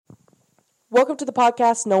Welcome to the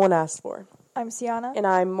podcast no one asked for. I'm Sienna. And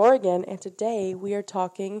I'm Morgan, and today we are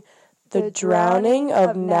talking The Drowning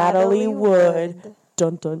of Natalie Wood.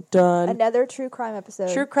 Dun, dun, dun. Another true crime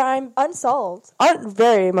episode. True crime. Unsolved.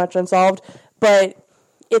 Very much unsolved, but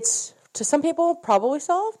it's, to some people, probably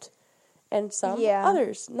solved, and some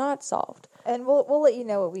others not solved. And we'll let you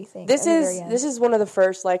know what we think. This is one of the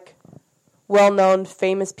first, well-known,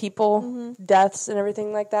 famous people, deaths and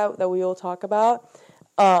everything like that we will talk about.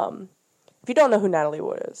 If you don't know who Natalie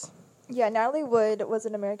Wood is. Yeah, Natalie Wood was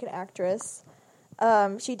an American actress.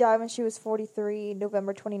 She died when she was 43,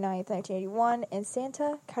 November 29th, 1981, in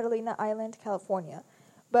Santa Catalina Island, California.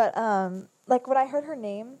 But, when I heard her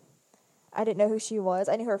name, I didn't know who she was.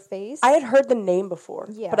 I knew her face. I had heard the name before,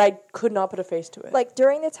 but I could not put a face to it.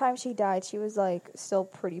 During the time she died, she was, still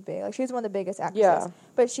pretty big. She was one of the biggest actresses. Yeah.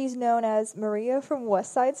 But she's known as Maria from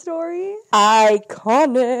West Side Story.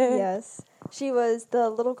 Iconic. Yes. She was the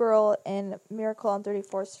little girl in Miracle on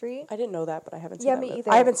 34th Street. I didn't know that, but I haven't seen that movie. Me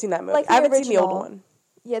either. I haven't seen that movie. I haven't seen the old one.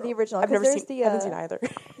 Yeah, the original. I haven't seen either.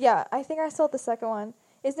 Yeah, I think I saw the second one.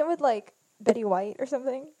 Isn't it with, Betty White or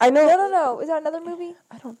something? I know. No. Is that another movie?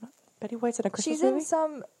 I don't know. Betty White's in a Christmas movie? movie? She's in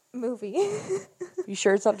some movie. You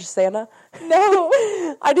sure it's not just Santa? No.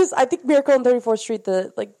 I think Miracle on 34th Street,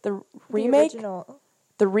 the remake. The original.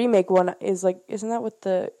 The remake one is isn't that with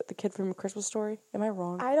the kid from A Christmas Story? Am I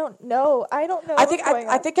wrong? I don't know. I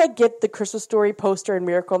think I get the Christmas Story poster and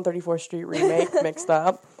Miracle on 34th Street remake mixed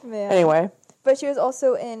up. Man. Anyway. But she was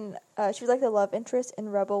also in, she was the love interest in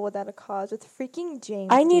Rebel Without a Cause with freaking James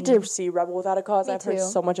I need Dean. to see Rebel Without a Cause. I've heard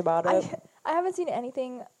so much about it. I haven't seen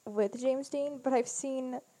anything with James Dean, but I've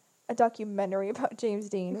seen a documentary about James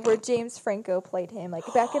Dean where James Franco played him,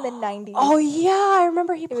 back in the 90s. Oh, yeah, I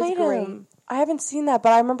remember he played him. I haven't seen that,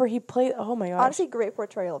 but I remember he played, oh my gosh. Honestly, great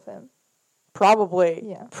portrayal of him. Probably.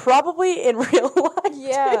 Yeah. Probably in real life,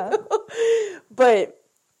 yeah. too. But,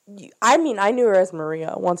 I knew her as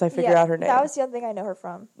Maria once I figured out her name. That was the other thing I know her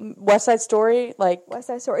from. West Side Story, West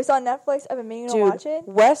Side Story. It's on Netflix. I've been meaning to watch it.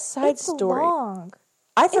 West Side Story. It's long.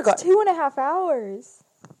 I forgot. It's 2.5 hours.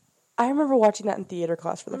 I remember watching that in theater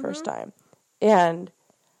class for the first time. And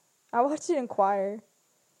I watched it in choir.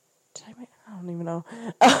 I don't even know.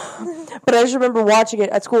 But I just remember watching it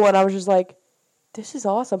at school, and I was just like, this is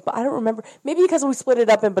awesome. But I don't remember. Maybe because we split it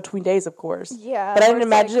up in between days, of course. Yeah. But I didn't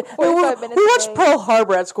imagine it. We watched Pearl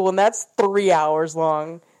Harbor at school, and that's 3 hours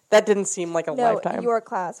long. That didn't seem like a lifetime. No, your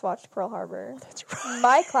class watched Pearl Harbor. That's right.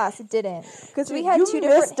 My class didn't. Because we had two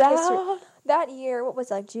different history. That year, what was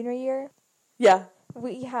it, junior year? Yeah.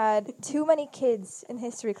 We had too many kids in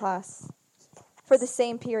history class for the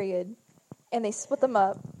same period. And they split them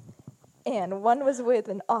up. And one was with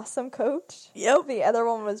an awesome coach. Yep. The other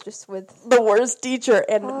one was just with the worst teacher.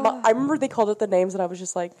 And I remember they called it the names, and I was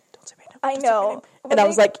just like, don't say my name. I know. And I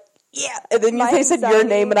was like, yeah. And then they said your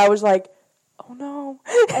name, and I was like, oh no.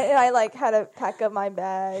 And I had to pack up my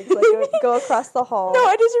bags, go across the hall. No,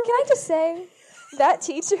 Can I just say, that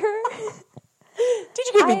teacher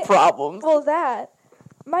gave me problems. Well,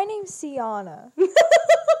 my name's Sienna.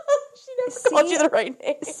 She never called you the right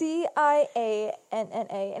name. Cianna,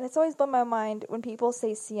 and it's always blown my mind when people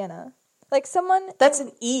say Sienna. That's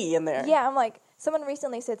an E in there. Yeah, I'm someone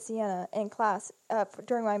recently said Sienna in class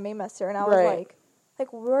during my May semester, and I was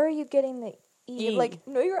like, where are you getting the E?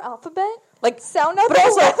 Know your alphabet? Sound out. But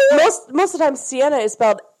also, most of the time, Sienna is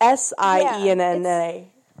spelled Sienna.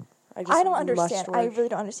 I don't understand. I really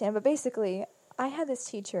don't understand. But basically, I had this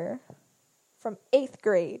teacher from 8th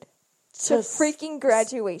grade to freaking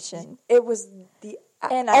graduation. It was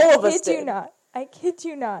and I kid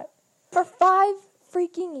you not. For 5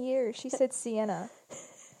 freaking years, she said Sienna.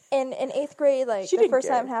 And in 8th grade, the first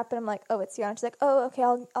time it happened, I'm like, oh, it's Sienna. She's like, oh, okay,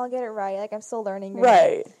 I'll get it right. I'm still learning.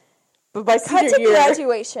 Right. But by senior cut to year,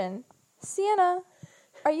 graduation. Sienna,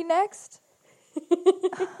 are you next?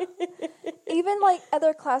 Even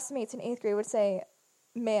other classmates in 8th grade would say,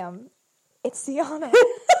 ma'am, it's Sienna.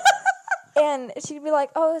 And she'd be like,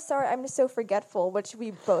 oh, sorry, I'm just so forgetful, which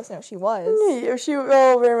we both know she was. Yeah,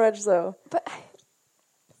 very much so. But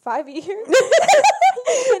 5 years?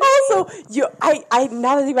 Also, I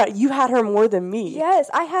now that I think about it, you had her more than me. Yes,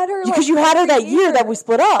 I had her because you had her that year that we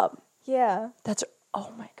split up. Yeah.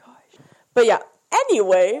 Oh my gosh. But yeah,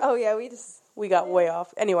 anyway. Oh yeah, we got way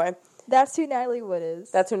off. Anyway. That's who Natalie Wood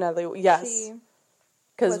is. Yes.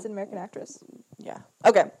 She was an American actress. Yeah.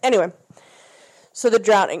 Okay, anyway. So the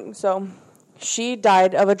drowning. So she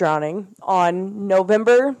died of a drowning on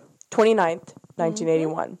November 29th,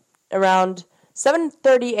 1981. Around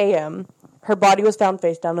 7:30 a.m., her body was found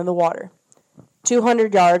face down in the water,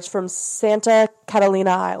 200 yards from Santa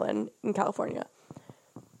Catalina Island in California.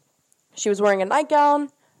 She was wearing a nightgown,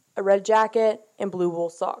 a red jacket, and blue wool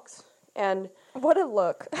socks. And, What a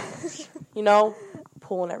look.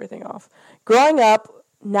 pulling everything off. Growing up,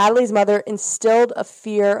 Natalie's mother instilled a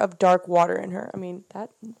fear of dark water in her. I mean,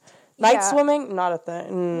 night swimming, not a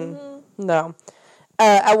thing. No.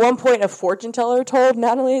 At one point, a fortune teller told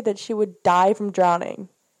Natalie that she would die from drowning.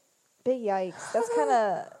 Big yikes. That's kind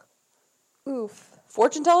of oof.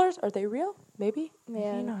 Fortune tellers? Are they real? Maybe?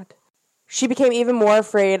 Man. Maybe not. She became even more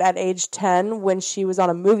afraid at age 10 when she was on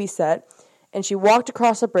a movie set and she walked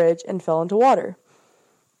across a bridge and fell into water.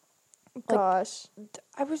 Gosh.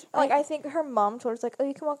 I think her mom told her, oh,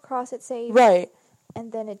 you can walk across it safe. Right.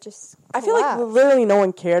 And then it just collapsed. I feel like literally no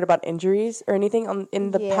one cared about injuries or anything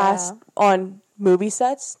in the past on movie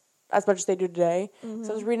sets as much as they do today. Mm-hmm.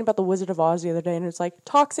 So I was reading about the Wizard of Oz the other day, and it's like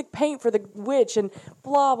toxic paint for the witch and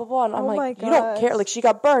blah blah blah. And I'm like, you don't care. Like, she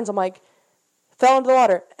got burns. I'm like, fell into the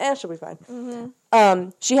water, and she'll be fine. Mm-hmm.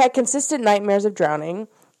 She had consistent nightmares of drowning,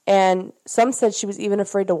 and some said she was even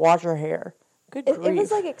afraid to wash her hair. Good grief. It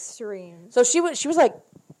was like extreme. So she was like,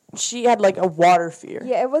 she had like a water fear.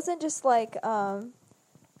 Yeah, it wasn't just like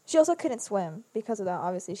she also couldn't swim because of that.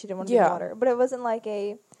 Obviously, she didn't want to be in water. But it wasn't like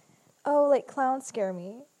like clowns scare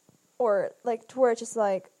me, or like to where it's just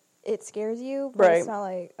like it scares you. But it's not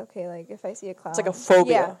like, okay, like if I see a clown, it's like a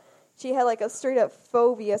phobia. Yeah, she had like a straight up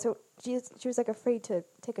phobia. So she was like afraid to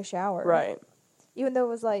take a shower. Right. Even though it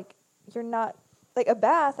was like, you're not like a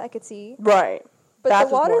bath. I could see. Right. But bath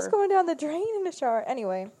the water's going down the drain in the shower.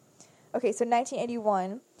 Anyway, okay. So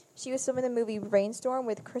 1981. She was filming the movie Rainstorm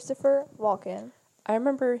with Christopher Walken. I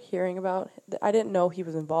remember hearing about it. I didn't know he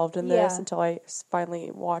was involved in this until I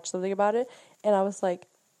finally watched something about it. And I was like...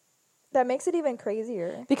 That makes it even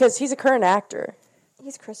crazier. Because he's a current actor.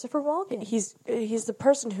 He's Christopher Walken. He's the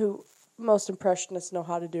person who most impressionists know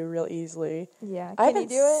how to do real easily. Yeah. Can you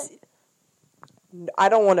do it? I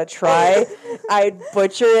don't want to try. I'd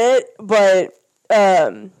butcher it, but...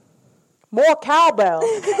 more cowbell.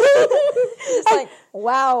 It's like,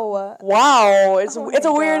 wow. It's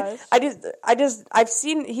a weird. I've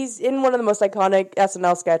seen, he's in one of the most iconic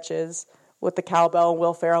SNL sketches with the cowbell and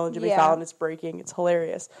Will Ferrell and Jimmy Fallon. It's breaking. It's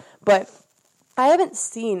hilarious. But I haven't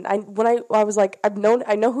seen. I was like, I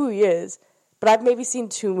know who he is, but I've maybe seen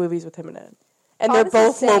 2 movies with him in it, and they're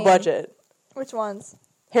both low budget. Which ones?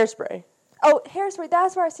 Hairspray. Oh, Hairspray.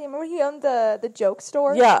 That's where I see him. Remember he owned the joke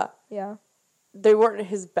store? Yeah. Yeah. They weren't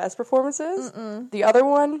his best performances. The other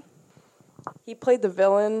one, he played the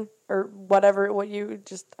villain or whatever. I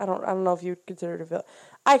don't know if you consider it a villain.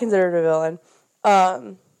 I consider it a villain.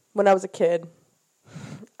 When I was a kid,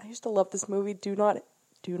 I used to love this movie. Do not.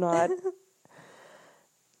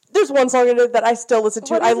 There's one song in it that I still listen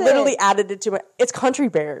to. I literally added it to my. It's Country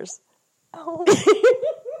Bears. Oh.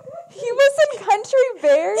 He was in Country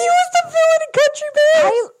Bears. He was the villain in Country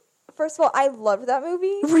Bears. First of all, I loved that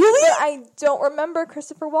movie. Really? But I don't remember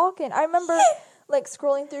Christopher Walken. I remember like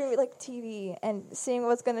scrolling through like TV and seeing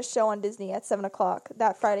what's going to show on Disney at 7:00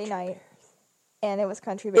 that Friday night, and it was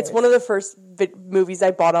Country Bears. It's one of the first movies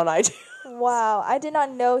I bought on iTunes. Wow, I did not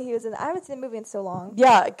know he was in. I haven't seen the movie in so long.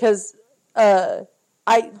 Yeah, because that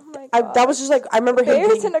was just like I remember him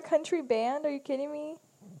being in a country band. Are you kidding me?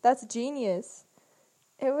 That's genius.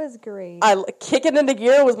 It was great. Kicking into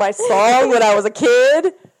Gear was my song when I was a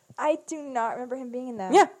kid. I do not remember him being in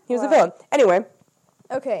that. Yeah, he was a villain. Anyway.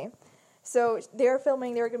 Okay. So they were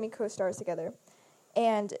filming. They were going to be co-stars together.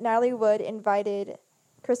 And Natalie Wood invited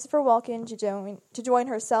Christopher Walken to join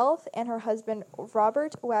herself and her husband,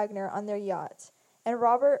 Robert Wagner, on their yacht. And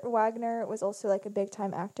Robert Wagner was also like a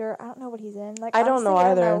big-time actor. I don't know what he's in. Like, I don't know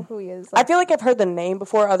either. I don't know who he is. I feel like I've heard the name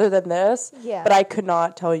before other than this. Yeah. But I could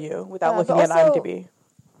not tell you without looking at IMDb.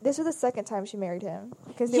 This was the second time she married him.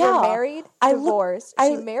 Because they were married, divorced.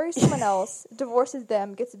 She marries someone else, divorces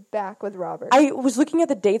them, gets back with Robert. I was looking at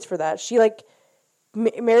the dates for that. She,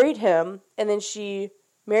 married him, and then she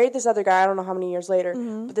married this other guy, I don't know how many years later.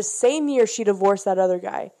 Mm-hmm. But the same year she divorced that other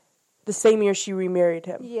guy, the same year she remarried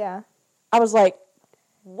him. Yeah. I was like,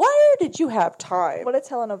 where did you have time? What a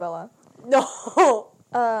telenovela. No.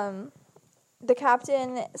 The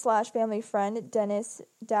captain/family friend, Dennis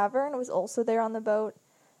Davern, was also there on the boat.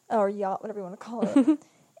 Or yacht, whatever you want to call it.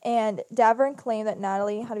 And Davern claimed that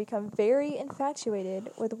Natalie had become very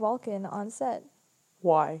infatuated with Walken on set.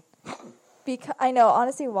 Why? Because I know,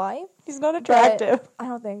 honestly, why? He's not attractive. I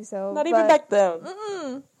don't think so. Not even back then.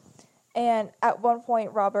 Mm-mm. And at one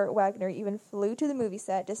point, Robert Wagner even flew to the movie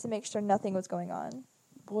set just to make sure nothing was going on.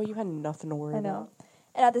 Boy, you had nothing to worry about. I know.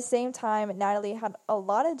 And at the same time, Natalie had a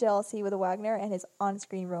lot of jealousy with Wagner and his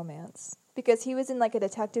on-screen romance. Because he was in like a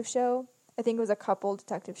detective show. I think it was a couple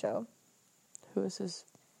detective show. Who is this?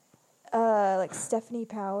 Like Stephanie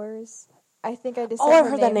Powers. I think I just Oh, said I've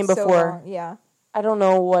her heard that name so before. wrong. Yeah. I don't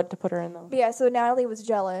know what to put her in, though. But yeah, so Natalie was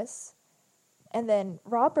jealous. And then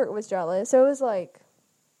Robert was jealous. So it was like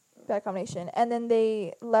bad combination. And then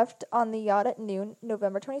they left on the yacht at noon,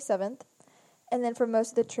 November 27th. And then for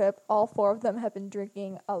most of the trip, all 4 of them have been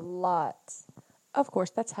drinking a lot. Of course,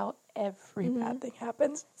 that's how every bad thing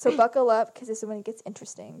happens. So buckle up, because this is when it gets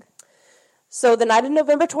interesting. So the night of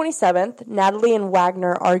November 27th, Natalie and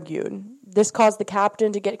Wagner argued. This caused the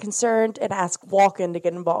captain to get concerned and ask Walken to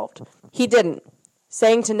get involved. He didn't,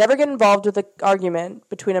 saying to never get involved with an argument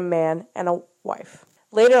between a man and a wife.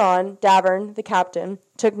 Later on, Davern, the captain,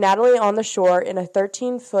 took Natalie on the shore in a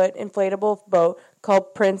 13-foot inflatable boat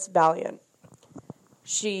called Prince Valiant.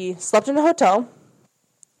 She slept in a hotel,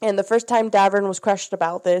 and the first time Davern was questioned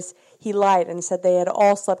about this, he lied and said they had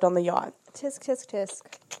all slept on the yacht. Tisk, tisk, tisk.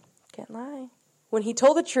 Can't lie. When he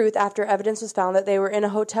told the truth after evidence was found that they were in a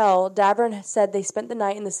hotel, Davern said they spent the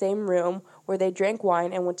night in the same room where they drank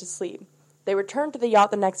wine and went to sleep. They returned to the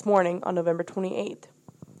yacht the next morning on November 28th.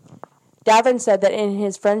 Davern said that in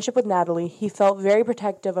his friendship with Natalie, he felt very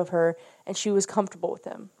protective of her and she was comfortable with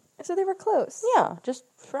him. So they were close. Yeah, just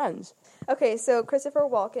friends. Okay, so Christopher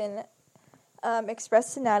Walken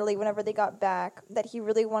expressed to Natalie whenever they got back that he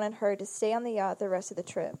really wanted her to stay on the yacht the rest of the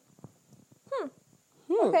trip.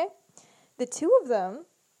 Okay. The 2 of them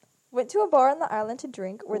went to a bar on the island to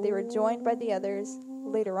drink where they were joined by the others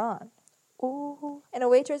later on. Ooh. And a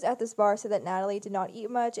waitress at this bar said that Natalie did not eat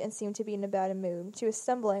much and seemed to be in a bad mood. She was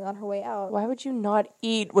stumbling on her way out. Why would you not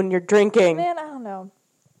eat when you're drinking? Man, I don't know.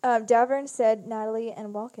 Davern said Natalie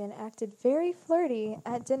and Walken acted very flirty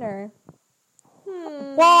at dinner.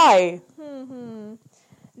 Why?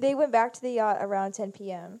 They went back to the yacht around 10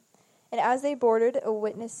 p.m. And as they boarded, a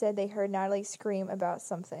witness said they heard Natalie scream about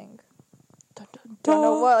something. Dun, dun, Don't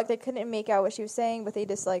know dun. what. Like, they couldn't make out what she was saying, but they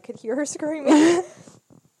just, like, could hear her screaming.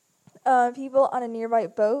 People on a nearby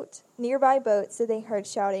boat said they heard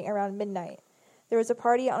shouting around midnight. There was a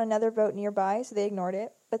party on another boat nearby, so they ignored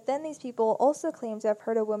it. But then these people also claimed to have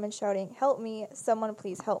heard a woman shouting, "Help me, someone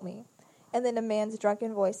please help me." And then a man's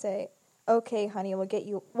drunken voice say, "Okay, honey, we'll get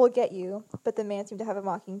you." But the man seemed to have a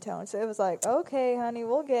mocking tone. So it was like, "Okay, honey,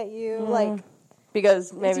 we'll get you." Like,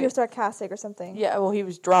 Because maybe maybe... you're sarcastic or something. Yeah, well, he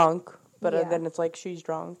was drunk, but Yeah. then it's like she's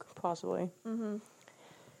drunk, possibly.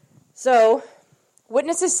 So,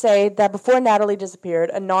 witnesses say that before Natalie disappeared,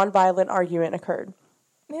 a nonviolent argument occurred.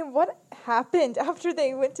 Man, what happened after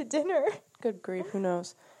they went to dinner? Good grief, who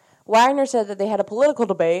knows? Wagner said that they had a political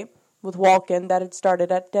debate with Walken that had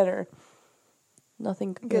started at dinner.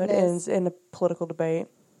 Nothing good Goodness. ends in a political debate.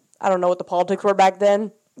 I don't know what the politics were back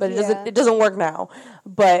then, but Yeah. it doesn't work now.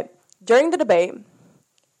 But during the debate,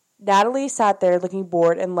 Natalie sat there looking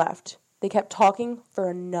bored and left. They kept talking for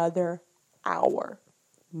another hour.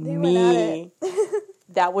 They went at it.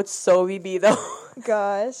 That would so be me, though.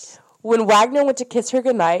 Gosh. When Wagner went to kiss her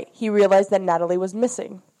goodnight, he realized that Natalie was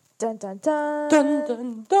missing. Dun, dun, dun. Dun,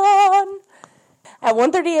 dun, dun. At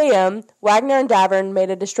 1:30 a.m., Wagner and Davern made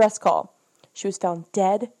a distress call. She was found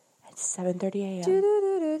dead at 7:30 a.m.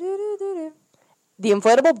 Do-do-do-do-do-do-do. The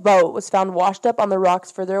inflatable boat was found washed up on the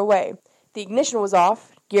rocks further away. The ignition was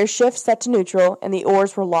off, gear shift set to neutral, and the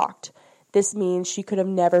oars were locked. This means she could have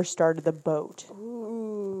never started the boat.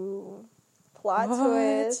 Ooh. Plot What?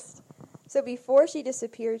 twist. So before she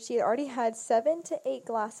disappeared, she had already had 7 to 8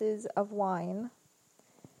 glasses of wine.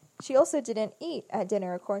 She also didn't eat at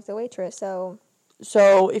dinner, according to the waitress, so...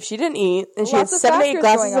 So if she didn't eat, and she had Lots of 7 to 8 factors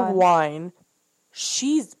glasses going of on. wine,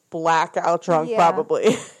 she's blackout drunk, Yeah.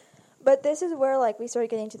 probably. But this is where, like, we started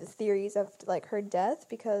getting into the theories of, like, her death,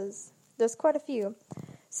 because there's quite a few.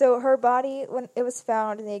 So her body, when it was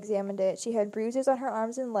found and they examined it, she had bruises on her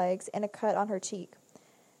arms and legs and a cut on her cheek.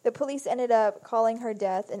 The police ended up calling her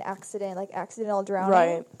death an accident, like accidental drowning,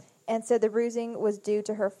 Right. and said the bruising was due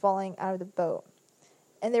to her falling out of the boat.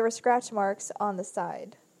 And there were scratch marks on the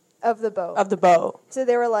side of the boat. Of the boat. So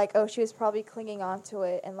they were like, oh, she was probably clinging onto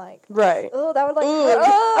it and like, Right. oh, that would like, Ooh.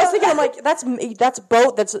 I was thinking, I'm like, that's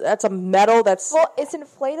boat, that's a metal, that's... well, it's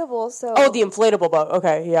inflatable, so. Oh, the inflatable boat.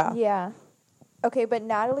 Okay, yeah. Yeah. Okay, but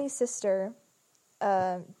Natalie's sister,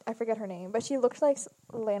 I forget her name, but she looked like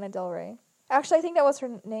Lana Del Rey. Actually, I think that was her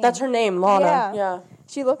name. That's her name, Lana. Yeah. Yeah.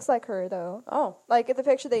 She looks like her, though. Oh. Like, in the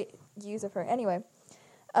picture they use of her. Anyway,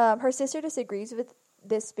 her sister disagrees with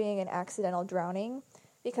this being an accidental drowning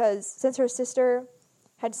because since her sister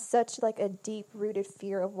had such, like, a deep-rooted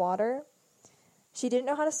fear of water, she didn't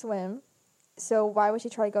know how to swim, so why would she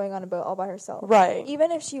try going on a boat all by herself? Right.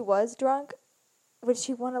 Even if she was drunk, would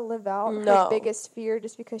she want to live out No. her biggest fear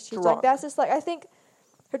just because she's Drunk. drunk? That's just, like, I think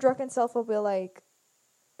her drunken self will be, like,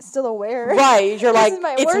 still aware. Right. You're This like, is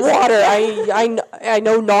my it's worst water. fear. I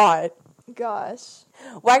know not. Gosh.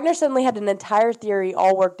 Wagner suddenly had an entire theory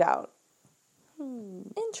all worked out.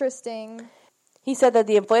 Interesting. He said that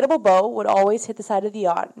the inflatable boat would always hit the side of the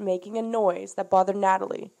yacht, making a noise that bothered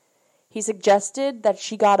Natalie. He suggested that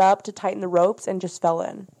she got up to tighten the ropes and just fell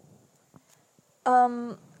in.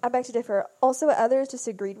 I beg to differ. Also, others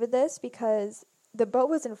disagreed with this because the boat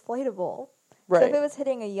was inflatable. Right. So if it was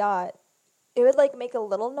hitting a yacht, it would, like, make a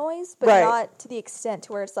little noise, but Right. not to the extent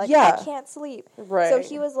to where it's like, Yeah. I can't sleep. Right. So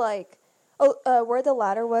he was like, where the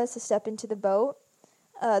ladder was to step into the boat,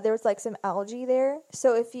 there was, like, some algae there.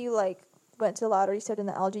 So if you, like, went to the ladder, you stepped in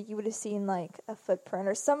the algae, you would have seen, like, a footprint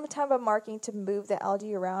or some type of marking to move the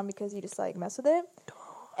algae around because you just, like, mess with it.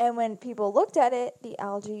 And when people looked at it, the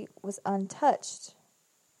algae was untouched.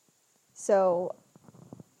 So,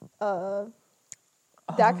 that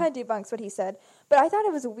kind of debunks what he said. But I thought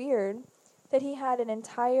it was weird that he had an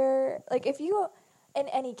entire, like, if you, in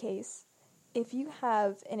any case, if you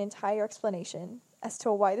have an entire explanation as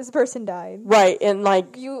to why this person died. Right, and,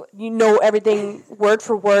 like, you know everything word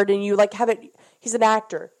for word, and you, like, have it, he's an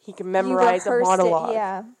actor. He can memorize a monologue.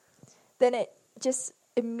 Yeah. Then it just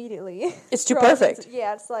immediately. It's too perfect.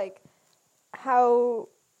 Yeah, it's like, how,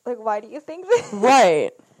 like, why do you think this?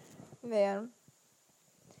 Right. Man.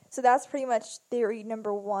 So that's pretty much theory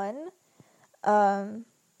number 1.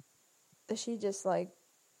 That she just, like,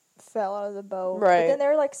 fell out of the boat. Right. But then there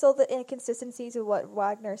were, like, still the inconsistencies of what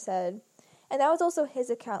Wagner said. And that was also his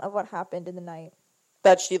account of what happened in the night.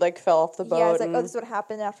 That she, like, fell off the boat. Yeah, it's like, oh, this is what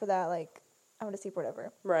happened after that. Like, I'm going to sleep,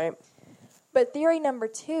 whatever. Right. But theory number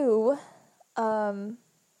 2, /3,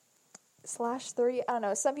 I don't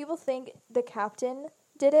know. Some people think the captain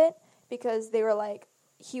did it because they were like,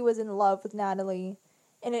 he was in love with Natalie.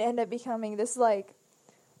 And it ended up becoming this, like,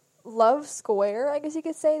 love square, I guess you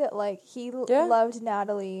could say, that, like, he loved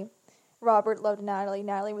Natalie. Robert loved Natalie.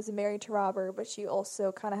 Natalie was married to Robert, but she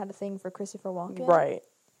also kind of had a thing for Christopher Walken. Right.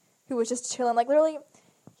 Who was just chilling. Like, literally,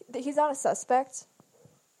 he's not a suspect.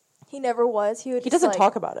 He never was. He doesn't, like,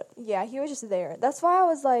 talk about it. Yeah, he was just there. That's why I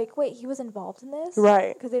was like, wait, he was involved in this?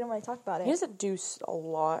 Right. Because they don't really talk about it. He doesn't do a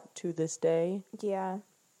lot to this day. Yeah.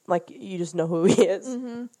 Like, you just know who he is.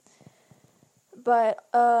 Mm-hmm. But,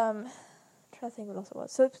 I'm trying to think what else it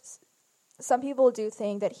was. So, some people do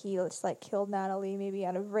think that he just, like, killed Natalie, maybe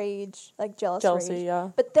out of rage, like, jealousy, rage. Yeah.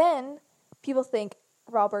 But then, people think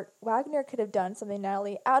Robert Wagner could have done something to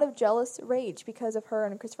Natalie out of jealous rage because of her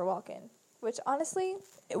and Christopher Walken. Which, honestly...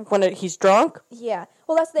 When he's drunk? Yeah.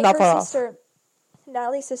 Well, that's the thing. Her sister,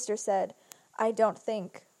 Natalie's sister, said, I don't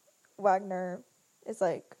think Wagner is,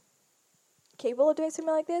 like, capable of doing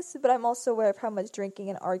something like this, but I'm also aware of how much drinking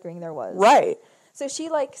and arguing there was. Right. So she,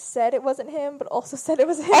 like, said it wasn't him, but also said it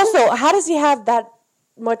was him. Also, how does he have that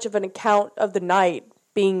much of an account of the night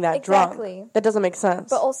being that drunk? That doesn't make sense.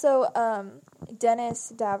 But also,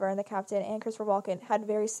 Dennis Davern, the captain, and Christopher Walken had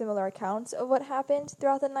very similar accounts of what happened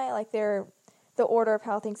throughout the night, like the order of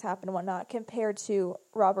how things happened and whatnot, compared to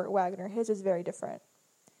Robert Wagner. His was very different.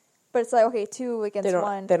 But it's like, okay, 2 against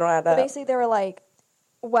 1. They don't add up. But basically, they were like,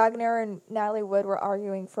 Wagner and Natalie Wood were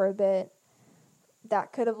arguing for a bit.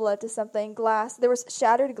 That could have led to something. There was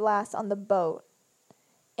shattered glass on the boat.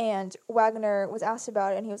 And Wagner was asked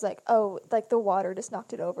about it, and he was like, oh, like, the water just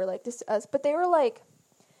knocked it over, like, this us. But they were, like,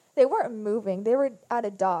 they weren't moving. They were at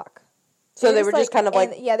a dock. So they were just kind of,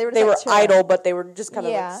 like, they were idle, but they were just kind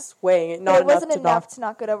of, like, swaying. It wasn't enough to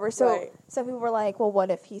knock it over. So some people were like, well,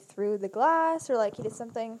 what if he threw the glass, or, like, he did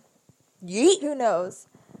something? Yeet. Who knows?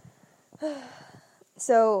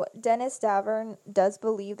 So Dennis Davern does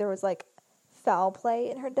believe there was, like, foul play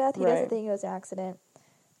in her death. He doesn't think it was an accident.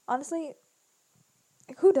 Honestly,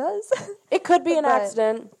 who does? It could be an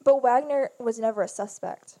accident. But Wagner was never a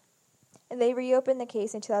suspect. And they reopened the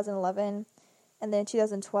case in 2011. And then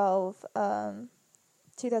 2012,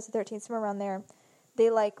 2013, somewhere around there, they,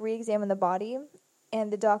 like, re-examined the body.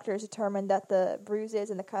 And the doctors determined that the bruises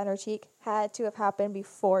and the cut on her cheek had to have happened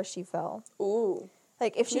before she fell. Ooh.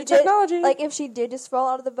 Like, if she New did, technology. like, if she did just fall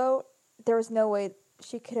out of the boat, there was no way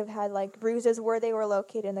she could have had, like, bruises where they were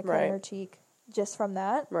located in the cut on her cheek just from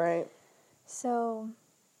that. Right. So,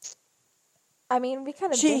 I mean, we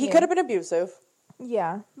kind of he could have been abusive.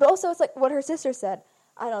 Yeah. But also, it's like what her sister said.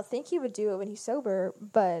 I don't think he would do it when he's sober,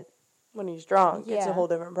 but... When he's drunk, it's a whole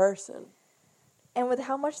different person. And with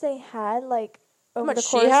how much they had, like, over the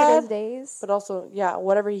course of those days. But also,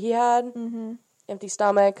 whatever he had, empty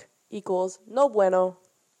stomach equals no bueno.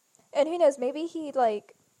 And who knows, maybe he,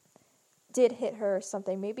 like, did hit her or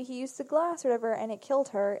something. Maybe he used the glass or whatever, and it killed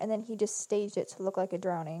her, and then he just staged it to look like a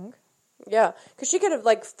drowning. Yeah, because she could have,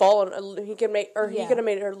 like, fallen. He could have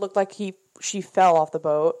made her look like she fell off the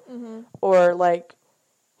boat, or, like,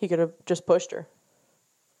 he could have just pushed her.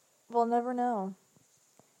 We'll never know.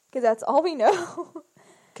 Because that's all we know.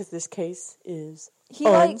 Because this case is He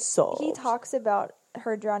unsolved. he talks about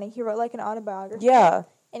her drowning. He wrote like an autobiography. Yeah.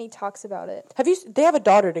 And he talks about it. They have a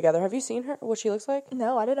daughter together. Have you seen her? What she looks like?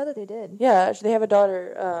 No, I didn't know that they did. Yeah, they have a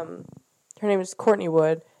daughter. Her name is Courtney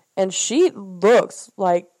Wood, and she looks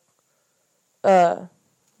like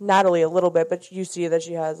Natalie a little bit, but you see that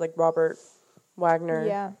she has like Robert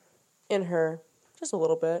Wagner in her just a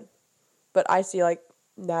little bit. But I see like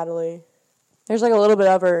Natalie. There's like a little bit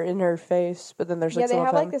of her in her face, but then there's like they some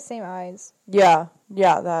have of like him. the same eyes. Yeah,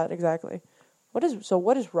 that exactly. What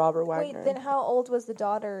is Robert Wagner? Wait, then how old was the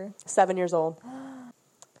daughter? 7 years old.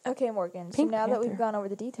 Okay, Morgan. Pink so now that we've Panther. gone over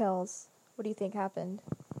the details, what do you think happened?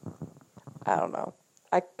 I don't know.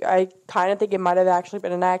 I kind of think it might have actually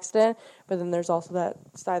been an accident, but then there's also that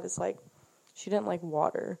side that's like, she didn't like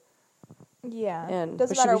water. Yeah. And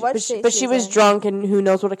Doesn't matter what state but she was in. drunk, and who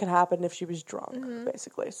knows what could happen if she was drunk,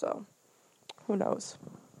 basically. So, who knows?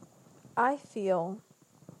 I feel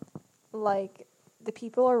like the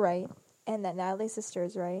people are right, and that Natalie's sister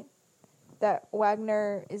is right, that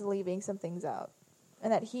Wagner is leaving some things out,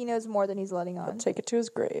 and that he knows more than he's letting on. He'll take it to his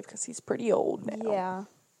grave, because he's pretty old now. Yeah.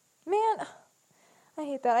 Man, I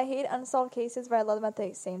hate that. I hate unsolved cases, but I love them at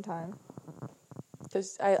the same time.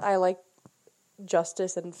 Because I like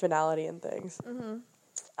justice and finality and things.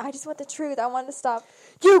 I just want the truth. I want to stop.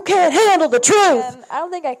 You can't handle the truth! And I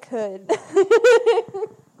don't think I could.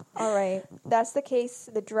 All right. That's the case,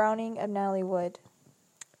 the drowning of Natalie Wood.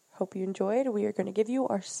 Hope you enjoyed. We are going to give you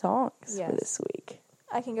our songs for this week.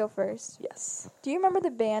 I can go first. Yes. Do you remember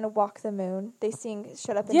the band Walk the Moon? They sing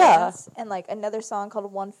Shut Up and Yeah. Dance. And like another song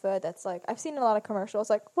called One Foot that's like, I've seen in a lot of commercials,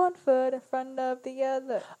 like 1 foot in front of the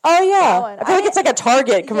other. Oh, yeah. That one. I feel like it's like a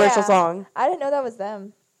Target commercial Yeah. song. I didn't know that was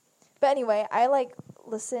them. But anyway, I like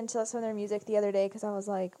listened to some of their music the other day because I was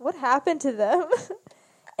like, what happened to them?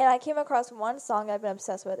 And I came across one song I've been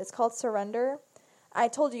obsessed with. It's called Surrender. I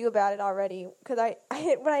told you about it already because I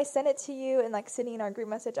when I sent it to you and like sitting in our group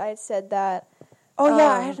message, I had said that. Oh,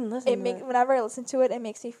 yeah, I hadn't listened to it. Whenever I listen to it, it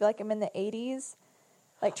makes me feel like I'm in the 80s.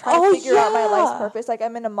 Like trying to figure out my life's purpose. Like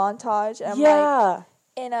I'm in a montage. And I'm like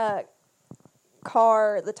in a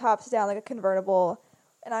car, the top's down like a convertible.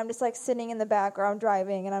 And I'm just like sitting in the back or I'm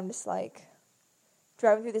driving and I'm just like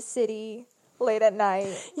driving through the city late at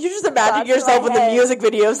night. You just imagine Thoughts in yourself my in the head. music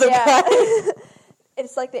videos. Yeah. Okay.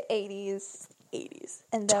 It's like the 80s. 80s.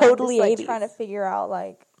 And then Totally I'm just, like 80s. trying to figure out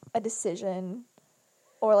like a decision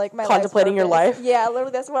or like my Contemplating your life's purpose. life? Yeah,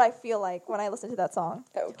 literally that's what I feel like when I listen to that song.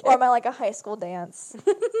 Okay. Or am I like a high school dance?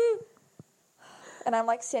 And I'm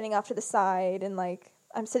like standing off to the side and like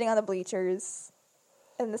I'm sitting on the bleachers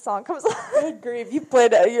and the song comes on. Good grief. You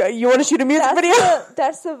played, you want to shoot a music video?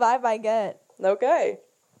 That's the vibe I get. Okay.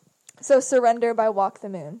 So Surrender by Walk the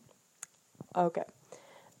Moon. Okay.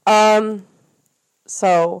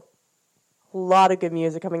 So, a lot of good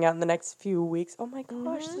music coming out in the next few weeks. Oh my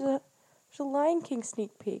gosh, there's a Lion King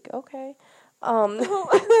sneak peek. Okay.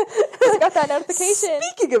 I got that notification.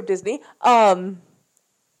 Speaking of Disney,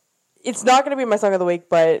 it's not going to be my song of the week,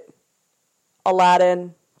 but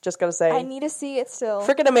Aladdin, just gotta say. I need to see it still.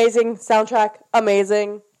 Freaking amazing. Soundtrack,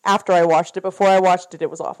 amazing. After I watched it. Before I watched it, it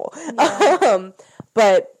was awful. Yeah.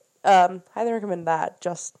 But highly recommend that.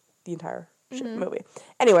 Just the entire movie.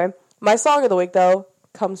 Anyway, my song of the week, though,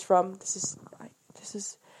 comes from... This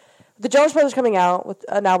is the Jonas Brothers coming out with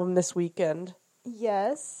an album this weekend.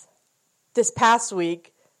 Yes. This past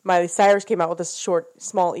week, Miley Cyrus came out with a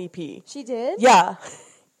small EP. She did? Yeah.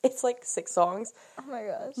 It's like 6 songs. Oh my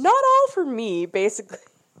gosh. Not all for me, basically.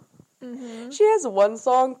 She has one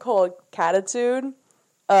song called Catitude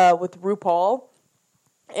with RuPaul.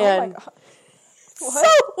 And oh my god.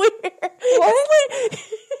 so weird. What?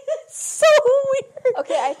 It's so weird.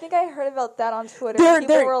 Okay, I think I heard about that on Twitter. People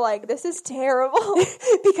They're- were like, this is terrible.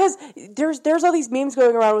 Because there's all these memes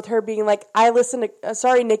going around with her being like, I listen to,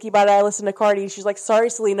 sorry Nicki, but I listen to Cardi. She's like, sorry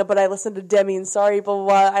Selena, but I listen to Demi, and sorry blah, blah,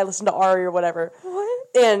 blah, I listen to Ari or whatever. What?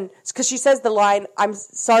 And because she says the line, I'm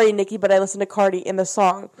sorry Nicki, but I listen to Cardi in the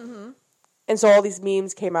song. And so all these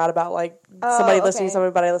memes came out about like somebody listening to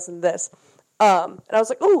somebody, but I listen to this. And I was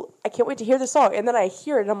like, oh, I can't wait to hear this song. And then I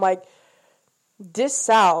hear it and I'm like, this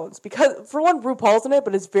sounds, because for one, RuPaul's in it,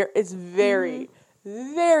 but it's very,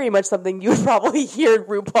 very much something you would probably hear in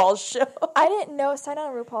RuPaul's show. I didn't know Sign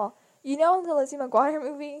on RuPaul. You know in the Lizzie McGuire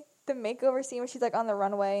movie, the makeover scene where she's like on the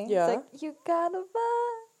runway? Yeah. It's like, you gotta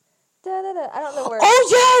run. Da, da, da. I don't know where. Oh,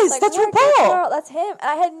 yes! Like, That's work it, RuPaul! girl. That's him. And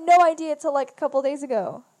I had no idea until like a couple days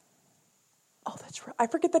ago. Oh, that's right. I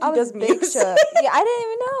forget that I he was does big music. shook. Yeah, I didn't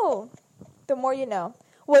even know. The more you know.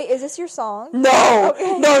 Wait, is this your song? No,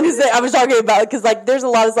 Okay. no, I'm just saying, I was talking about, because, like, there's a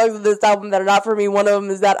lot of songs on this album that are not for me. One of them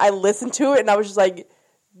is that I listened to it, and I was just like,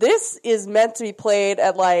 this is meant to be played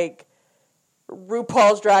at, like,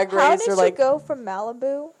 RuPaul's Drag Race. How did or like, you go from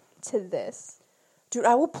Malibu to this? Dude,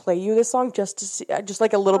 I will play you this song just to see, just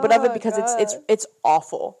like a little bit of it, because it's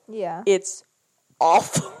awful. Yeah. It's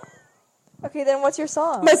awful. Okay, then what's your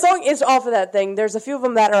song? My song is off of that thing. There's a few of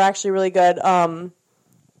them that are actually really good.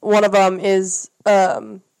 One of them is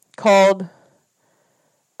called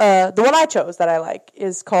the one I chose that I like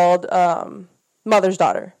is called Mother's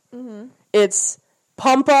Daughter. Mm-hmm. It's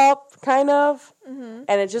pump up kind of, and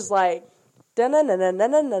it's just like I'm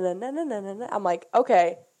like,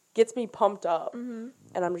 okay, gets me pumped up, and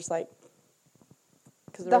I'm just like,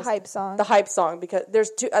 because the hype song. The hype song, because there's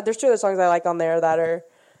two other songs I like on there that are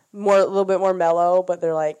a little bit more mellow, but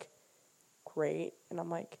they're like great, and I'm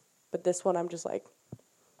like, but this one I'm just like,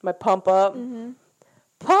 my pump up, pumping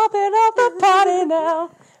up the party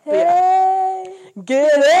now. Hey,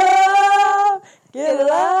 Get up, get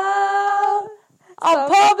loud. I'm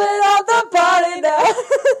pumping up the party now.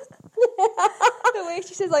 the way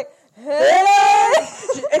she says like, Hey!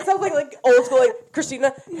 It sounds like old school, like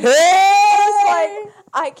Christina. Hey! it's like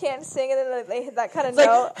I can't sing, and then they hit that kind of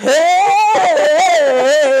note. Like,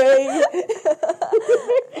 hey!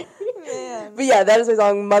 Man. But yeah, that is my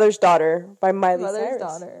song "Mother's Daughter" by Miley Mother's Cyrus.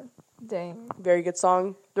 Daughter. Dang. Very good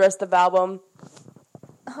song. The rest of the album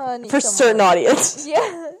Honey, for certain audience.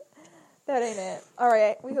 Yeah, that ain't it. All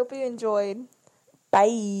right, we hope you enjoyed.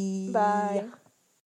 Bye. Bye.